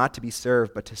came not to be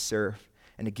served, but to serve,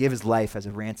 and to give his life as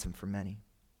a ransom for many.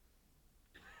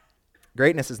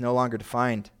 Greatness is no longer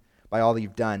defined by all that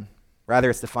you've done. Rather,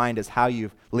 it's defined as how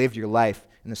you've lived your life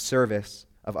in the service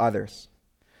of others.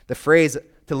 The phrase,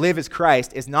 to live as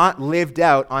Christ, is not lived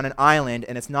out on an island,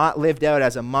 and it's not lived out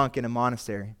as a monk in a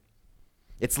monastery.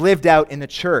 It's lived out in the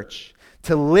church.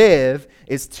 To live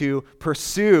is to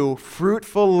pursue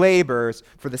fruitful labors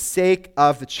for the sake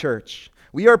of the church.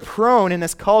 We are prone in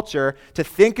this culture to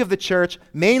think of the church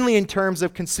mainly in terms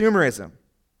of consumerism.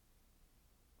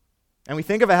 And we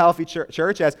think of a healthy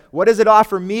church as, what does it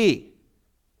offer me?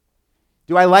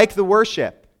 Do I like the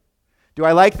worship? Do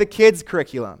I like the kids'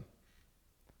 curriculum?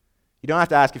 You don't have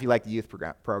to ask if you like the youth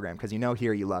program because you know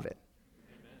here you love it.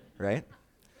 Right?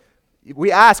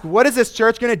 We ask, what is this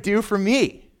church going to do for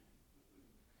me?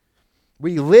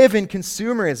 We live in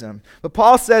consumerism. But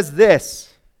Paul says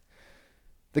this: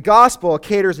 the gospel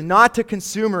caters not to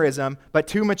consumerism, but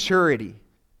to maturity.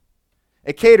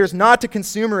 It caters not to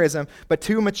consumerism, but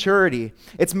to maturity.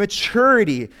 It's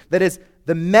maturity that is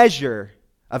the measure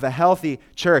of a healthy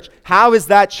church. How is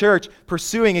that church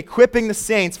pursuing equipping the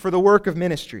saints for the work of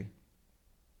ministry?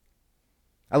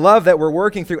 I love that we're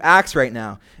working through Acts right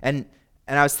now. And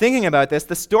I was thinking about this.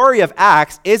 The story of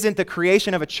Acts isn't the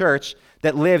creation of a church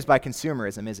that lives by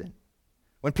consumerism, is it?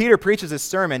 When Peter preaches his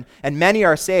sermon and many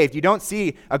are saved, you don't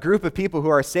see a group of people who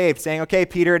are saved saying, okay,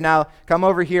 Peter, now come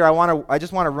over here. I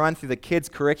just want to run through the kids'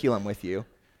 curriculum with you.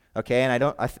 Okay, and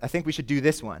I think we should do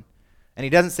this one. And he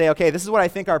doesn't say, okay, this is what I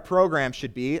think our program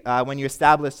should be when you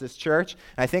establish this church.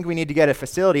 And I think we need to get a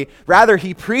facility. Rather,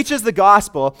 he preaches the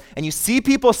gospel, and you see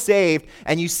people saved,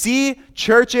 and you see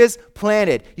churches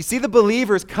planted. You see the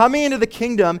believers coming into the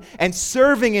kingdom and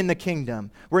serving in the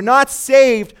kingdom. We're not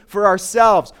saved for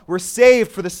ourselves. We're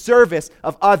saved for the service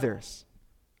of others.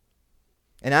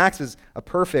 And Acts is a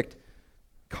perfect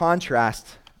contrast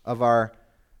of our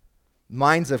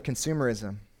minds of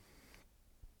consumerism.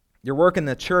 Your work in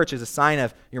the church is a sign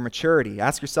of your maturity.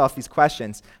 Ask yourself these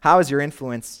questions. How is your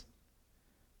influence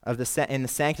in the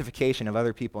sanctification of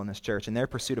other people in this church, in their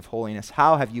pursuit of holiness?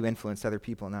 How have you influenced other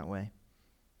people in that way?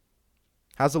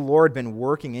 How's the Lord been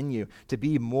working in you to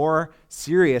be more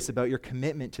serious about your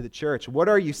commitment to the church? What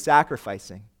are you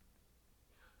sacrificing?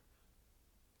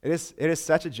 It is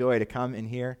such a joy to come in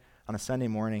here on a Sunday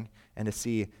morning and to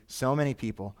see so many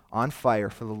people on fire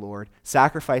for the Lord,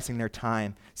 sacrificing their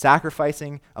time,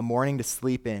 sacrificing a morning to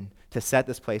sleep in to set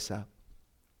this place up.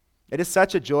 It is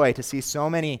such a joy to see so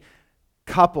many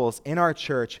couples in our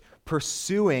church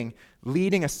pursuing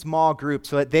leading a small group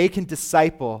so that they can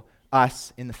disciple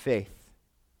us in the faith.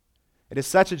 It is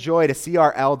such a joy to see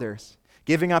our elders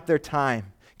giving up their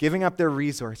time, giving up their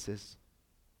resources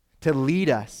to lead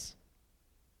us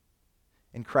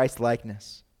in Christ's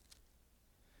likeness.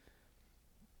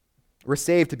 We're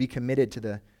saved to be committed to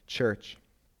the church.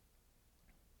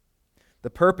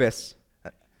 The purpose,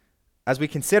 as we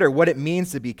consider what it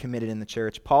means to be committed in the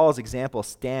church, Paul's example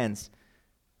stands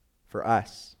for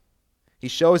us. He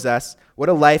shows us what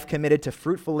a life committed to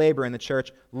fruitful labor in the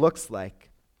church looks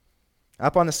like.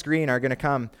 Up on the screen are going to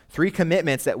come 3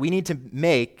 commitments that we need to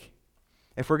make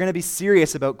if we're going to be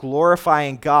serious about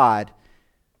glorifying God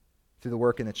through the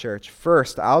work in the church.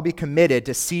 First, I'll be committed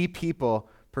to see people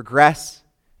progress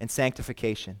in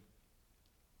sanctification.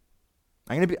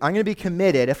 I'm going to be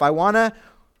committed. If I want to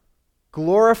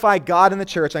glorify God in the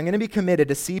church, I'm going to be committed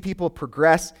to see people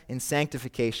progress in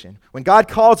sanctification. When God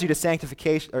calls you to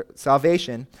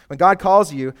salvation, when God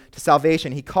calls you to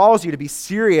salvation, He calls you to be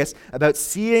serious about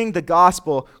seeing the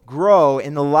gospel grow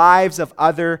in the lives of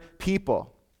other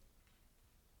people.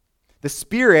 The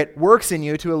Spirit works in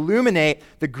you to illuminate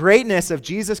the greatness of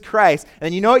Jesus Christ.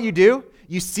 And you know what you do?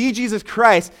 You see Jesus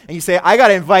Christ and you say, I got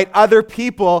to invite other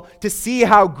people to see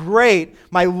how great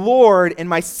my Lord and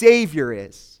my Savior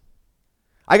is.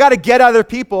 I got to get other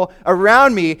people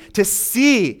around me to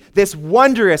see this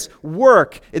wondrous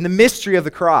work in the mystery of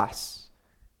the cross.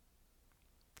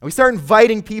 And we start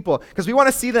inviting people because we want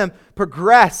to see them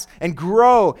progress and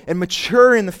grow and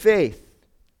mature in the faith.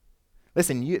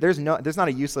 Listen, there's not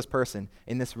a useless person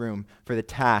in this room for the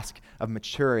task of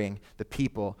maturing the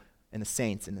people and the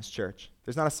saints in this church.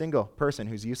 There's not a single person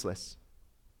who's useless.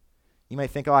 You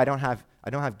might think, I don't have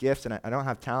gifts and I don't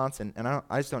have talents and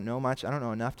I just don't know much. I don't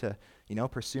know enough to,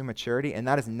 pursue maturity. And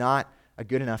that is not a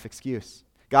good enough excuse.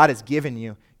 God has given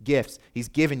you gifts. He's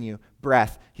given you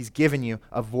breath. He's given you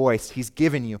a voice. He's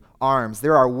given you arms.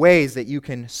 There are ways that you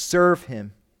can serve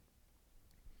Him.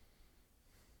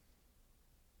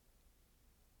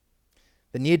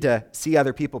 The need to see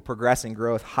other people progress in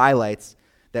growth highlights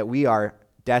that we are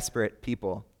desperate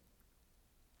people.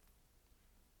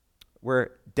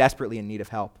 We're desperately in need of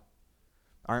help,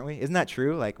 aren't we? Isn't that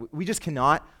true? Like, we just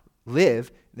cannot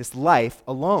live this life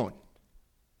alone.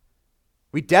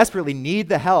 We desperately need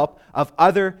the help of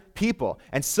other people.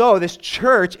 And so this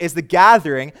church is the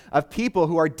gathering of people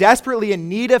who are desperately in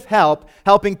need of help,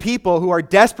 helping people who are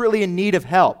desperately in need of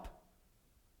help.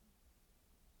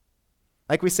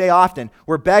 Like we say often,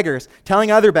 we're beggars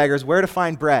telling other beggars where to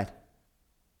find bread.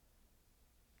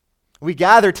 We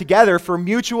gather together for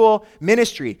mutual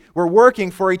ministry. We're working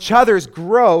for each other's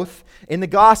growth in the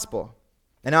gospel.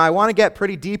 And now I want to get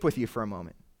pretty deep with you for a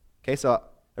moment. Okay, so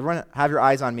everyone have your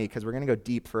eyes on me because we're going to go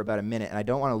deep for about a minute, and I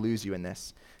don't want to lose you in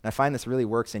this. And I find this really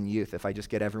works in youth if I just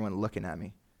get everyone looking at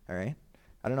me, all right?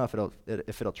 I don't know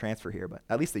if it'll transfer here, but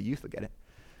at least the youth will get it.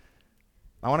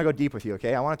 I want to go deep with you,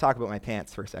 okay? I want to talk about my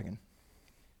pants for a second.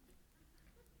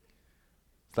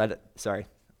 Sorry,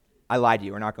 I lied to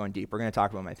you. We're not going deep. We're going to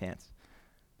talk about my pants.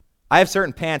 I have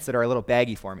certain pants that are a little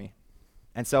baggy for me.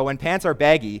 And so when pants are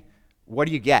baggy, what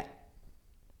do you get?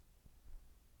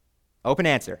 Open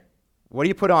answer. What do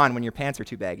you put on when your pants are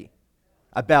too baggy?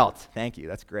 A belt. Thank you.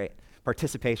 That's great.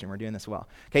 Participation. We're doing this well.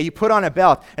 Okay, you put on a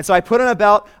belt. And so I put on a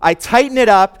belt. I tighten it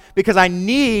up because I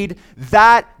need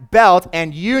that belt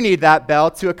and you need that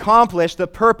belt to accomplish the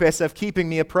purpose of keeping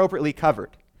me appropriately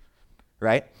covered.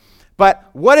 Right?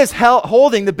 But what is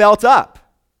holding the belt up?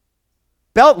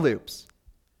 Belt loops.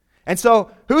 And so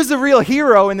who's the real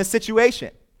hero in this situation?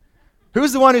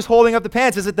 Who's the one who's holding up the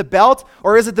pants? Is it the belt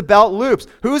or is it the belt loops?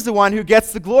 Who's the one who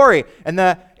gets the glory? And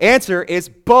the answer is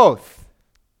both.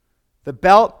 The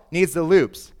belt needs the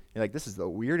loops. You're like, this is the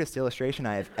weirdest illustration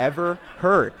I have ever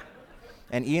heard.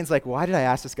 And Ian's like, why did I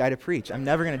ask this guy to preach? I'm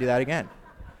never going to do that again.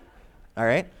 All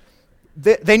right?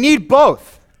 They need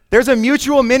both. There's a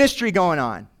mutual ministry going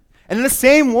on. And in the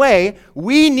same way,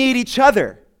 we need each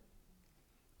other.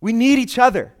 We need each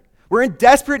other. We're in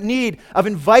desperate need of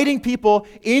inviting people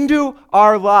into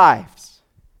our lives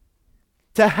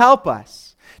to help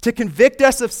us, to convict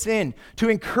us of sin, to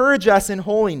encourage us in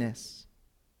holiness.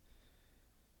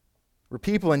 We're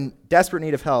people in desperate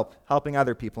need of help, helping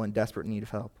other people in desperate need of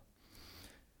help.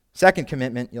 Second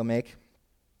commitment you'll make,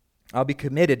 I'll be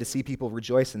committed to see people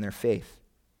rejoice in their faith.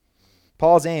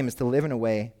 Paul's aim is to live in a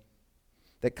way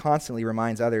that constantly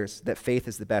reminds others that faith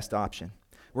is the best option.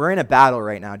 We're in a battle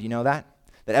right now. Do you know that?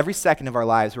 That every second of our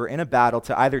lives, we're in a battle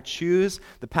to either choose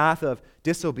the path of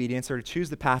disobedience or to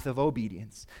choose the path of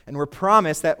obedience. And we're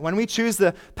promised that when we choose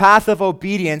the path of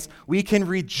obedience, we can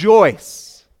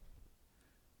rejoice.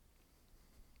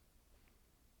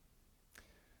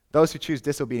 Those who choose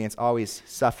disobedience always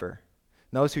suffer.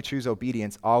 Those who choose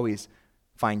obedience always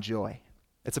find joy.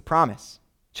 It's a promise.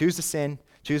 Choose to sin,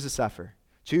 choose to suffer.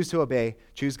 Choose to obey,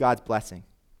 choose God's blessing.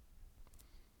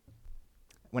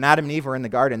 When Adam and Eve were in the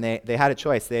garden, they had a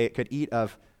choice. They could eat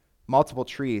of multiple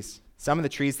trees. Some of the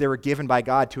trees they were given by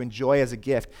God to enjoy as a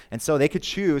gift. And so they could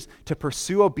choose to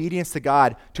pursue obedience to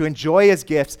God, to enjoy his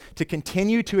gifts, to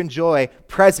continue to enjoy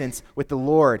presence with the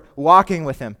Lord, walking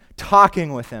with him,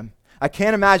 talking with him. I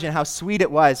can't imagine how sweet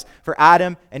it was for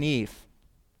Adam and Eve.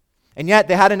 And yet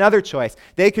they had another choice.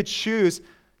 They could choose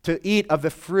to eat of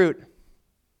the fruit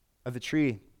of the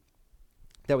tree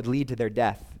that would lead to their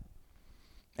death.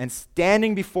 And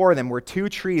standing before them were two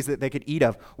trees that they could eat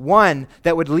of. One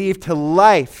that would lead to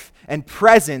life and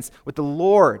presence with the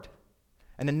Lord.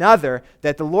 And another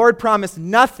that the Lord promised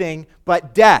nothing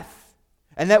but death.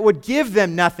 And that would give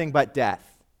them nothing but death.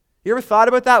 You ever thought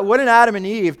about that? What did Adam and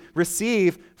Eve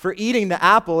receive for eating the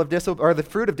apple of or the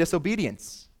fruit of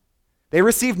disobedience? They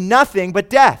received nothing but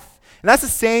death. And that's the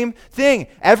same thing.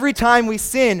 Every time we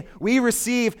sin, we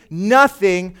receive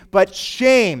nothing but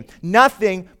shame,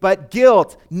 nothing but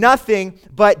guilt, nothing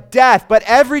but death. But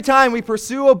every time we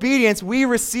pursue obedience, we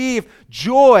receive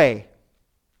joy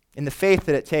in the faith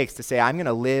that it takes to say, I'm going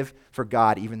to live for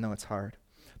God even though it's hard.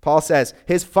 Paul says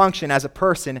his function as a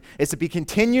person is to be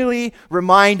continually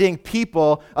reminding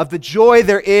people of the joy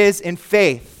there is in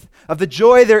faith, of the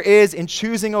joy there is in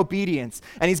choosing obedience.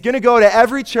 And he's going to go to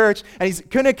every church and he's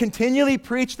going to continually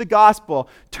preach the gospel.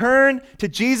 Turn to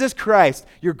Jesus Christ.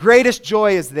 Your greatest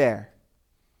joy is there.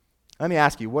 Let me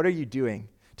ask you, what are you doing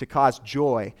to cause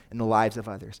joy in the lives of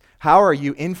others? How are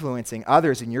you influencing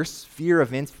others in your sphere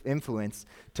of influence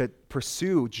to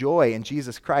pursue joy in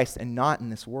Jesus Christ and not in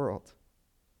this world?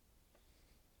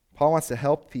 Paul wants to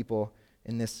help people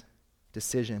in this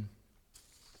decision.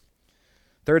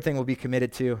 Third thing we'll be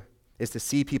committed to is to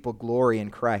see people glory in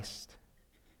Christ.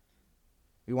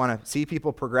 We want to see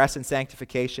people progress in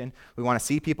sanctification. We want to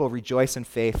see people rejoice in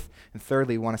faith. And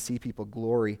thirdly, we want to see people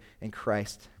glory in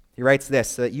Christ. He writes this,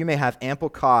 so that you may have ample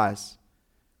cause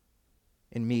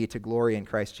in me to glory in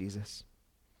Christ Jesus.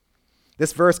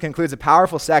 This verse concludes a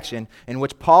powerful section in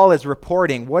which Paul is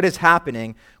reporting what is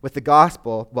happening with the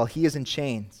gospel while he is in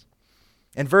chains.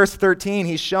 In verse 13,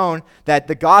 he's shown that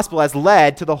the gospel has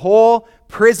led to the whole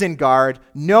prison guard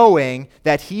knowing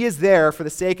that he is there for the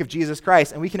sake of Jesus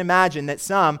Christ. And we can imagine that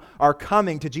some are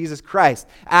coming to Jesus Christ.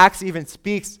 Acts even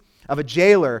speaks of a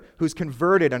jailer who's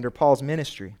converted under Paul's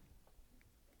ministry.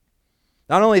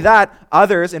 Not only that,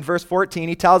 others, in verse 14,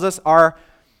 he tells us, are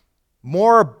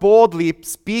more boldly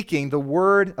speaking the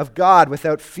word of God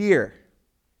without fear.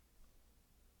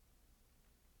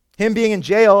 Him being in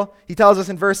jail, he tells us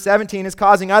in verse 17, is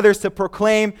causing others to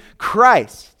proclaim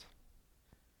Christ.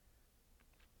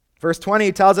 Verse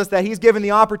 20 tells us that he's given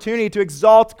the opportunity to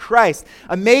exalt Christ.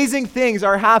 Amazing things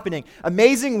are happening.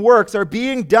 Amazing works are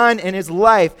being done in his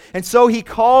life. And so he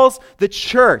calls the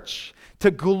church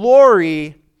to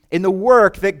glory in the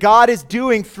work that God is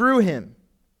doing through him.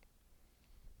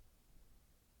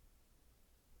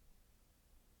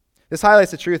 This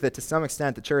highlights the truth that to some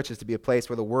extent the church is to be a place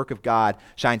where the work of God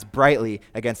shines brightly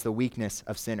against the weakness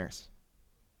of sinners.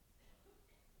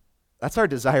 That's our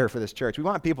desire for this church. We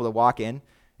want people to walk in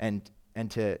and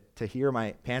to hear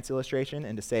my pants illustration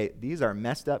and to say, these are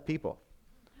messed up people.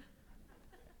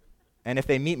 And if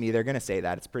they meet me, they're going to say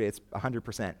that. It's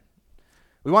 100%.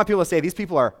 We want people to say, these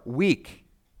people are weak,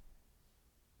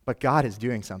 but God is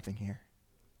doing something here.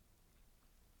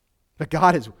 But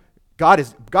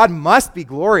God must be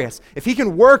glorious if he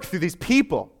can work through these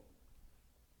people.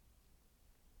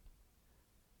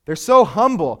 They're so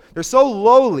humble. They're so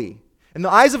lowly. In the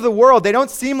eyes of the world, they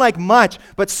don't seem like much,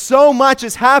 but so much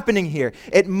is happening here.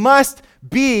 It must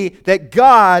be that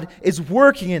God is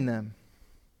working in them.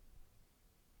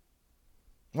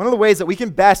 One of the ways that we can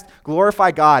best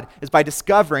glorify God is by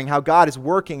discovering how God is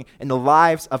working in the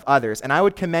lives of others. And I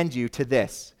would commend you to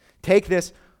this. Take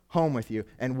this home with you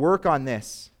and work on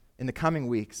this in the coming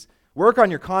weeks. Work on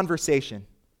your conversation.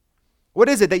 What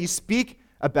is it that you speak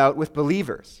about with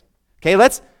believers? Okay,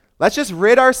 let's just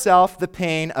rid ourselves the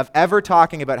pain of ever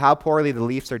talking about how poorly the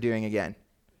Leafs are doing again.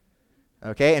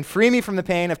 Okay, and free me from the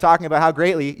pain of talking about how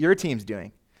greatly your team's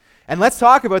doing. And let's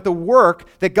talk about the work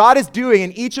that God is doing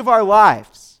in each of our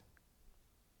lives.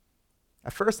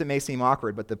 At first it may seem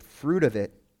awkward, but the fruit of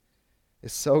it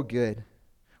is so good.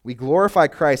 We glorify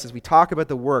Christ as we talk about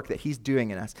the work that he's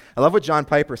doing in us. I love what John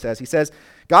Piper says. He says,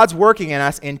 God's working in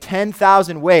us in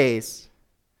 10,000 ways,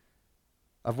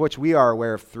 of which we are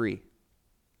aware of 3.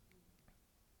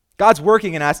 God's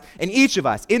working in us, in each of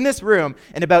us, in this room,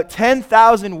 in about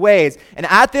 10,000 ways. And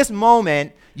at this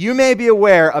moment, you may be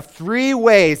aware of 3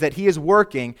 ways that he is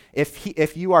working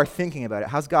if you are thinking about it.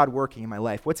 How's God working in my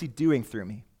life? What's he doing through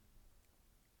me?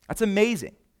 That's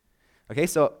amazing. Okay,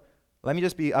 so let me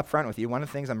just be upfront with you. One of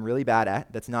the things I'm really bad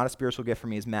at that's not a spiritual gift for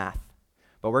me is math.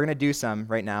 But we're going to do some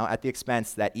right now at the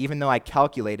expense that even though I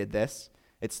calculated this,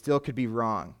 it still could be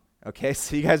wrong. Okay,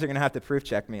 so you guys are going to have to proof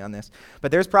check me on this.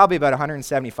 But there's probably about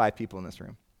 175 people in this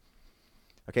room.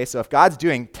 Okay, so if God's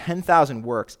doing 10,000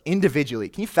 works individually,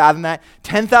 can you fathom that?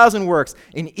 10,000 works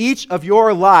in each of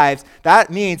your lives, that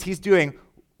means he's doing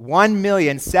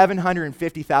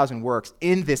 1,750,000 works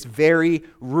in this very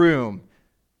room.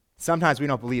 Sometimes we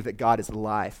don't believe that God is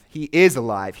alive. He is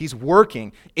alive. He's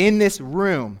working in this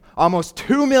room. Almost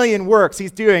 2 million works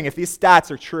he's doing if these stats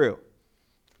are true.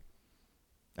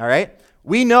 All right?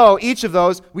 We know each of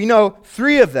those, we know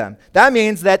 3 of them. That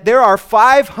means that there are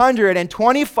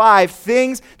 525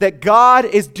 things that God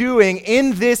is doing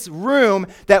in this room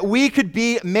that we could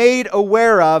be made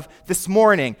aware of this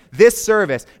morning, this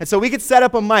service. And so we could set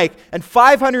up a mic, and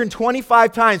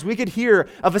 525 times we could hear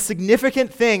of a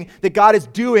significant thing that God is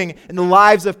doing in the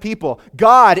lives of people.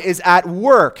 God is at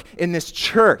work in this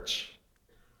church.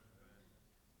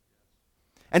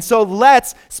 And so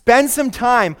let's spend some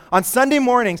time on Sunday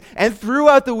mornings and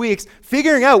throughout the weeks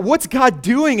figuring out what's God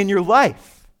doing in your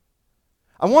life.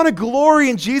 I want to glory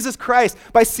in Jesus Christ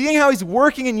by seeing how he's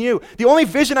working in you. The only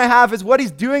vision I have is what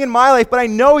he's doing in my life, but I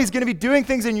know he's going to be doing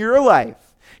things in your life.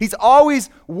 He's always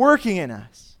working in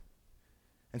us.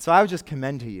 And so I would just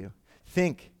commend to you,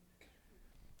 think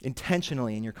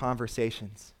intentionally in your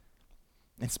conversations.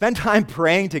 And spend time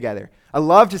praying together. I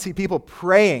love to see people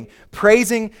praying,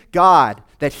 praising God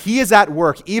that he is at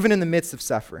work even in the midst of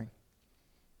suffering.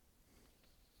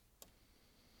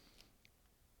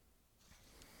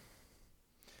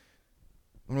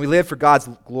 When we live for God's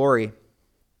glory,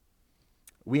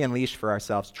 we unleash for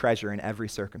ourselves treasure in every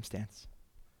circumstance.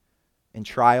 In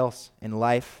trials, in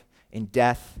life, in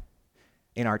death,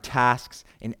 in our tasks,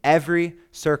 in every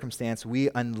circumstance, we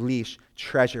unleash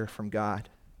treasure from God.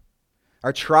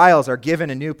 Our trials are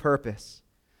given a new purpose.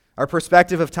 Our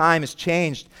perspective of time is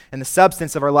changed, and the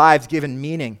substance of our lives given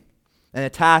meaning. And the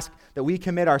task that we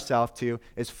commit ourselves to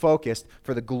is focused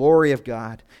for the glory of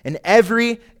God. In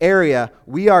every area,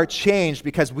 we are changed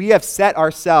because we have set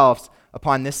ourselves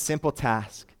upon this simple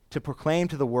task to proclaim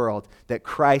to the world that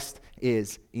Christ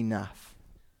is enough.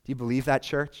 Do you believe that,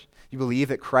 church? You believe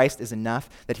that Christ is enough,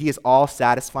 that he is all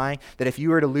satisfying, that if you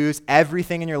were to lose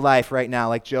everything in your life right now,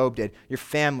 like Job did, your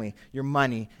family, your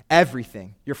money,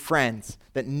 everything, your friends,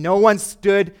 that no one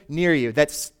stood near you, that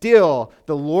still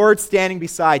the Lord standing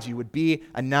beside you would be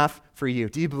enough for you.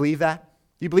 Do you believe that?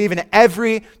 Do you believe in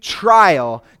every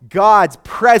trial, God's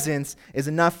presence is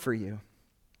enough for you?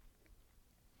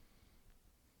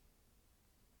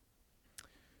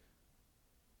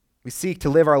 We seek to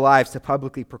live our lives to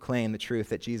publicly proclaim the truth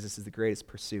that Jesus is the greatest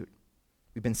pursuit.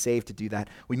 We've been saved to do that.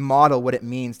 We model what it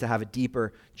means to have a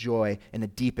deeper joy in the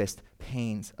deepest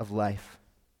pains of life.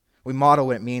 We model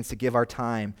what it means to give our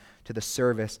time to the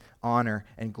service, honor,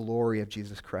 and glory of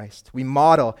Jesus Christ. We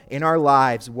model in our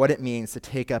lives what it means to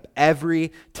take up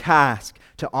every task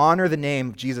to honor the name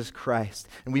of Jesus Christ.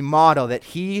 And we model that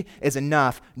he is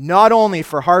enough, not only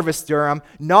for Harvest Durham,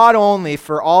 not only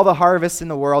for all the harvests in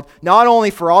the world, not only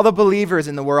for all the believers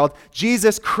in the world.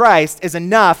 Jesus Christ is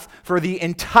enough for the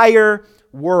entire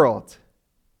world.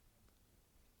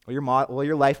 Will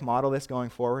your life model this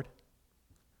going forward?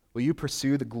 Will you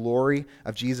pursue the glory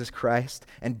of Jesus Christ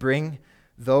and bring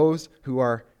those who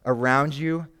are around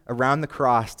you, around the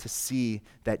cross, to see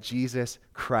that Jesus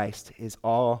Christ is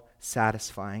all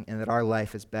satisfying and that our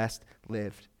life is best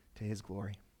lived to his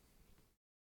glory?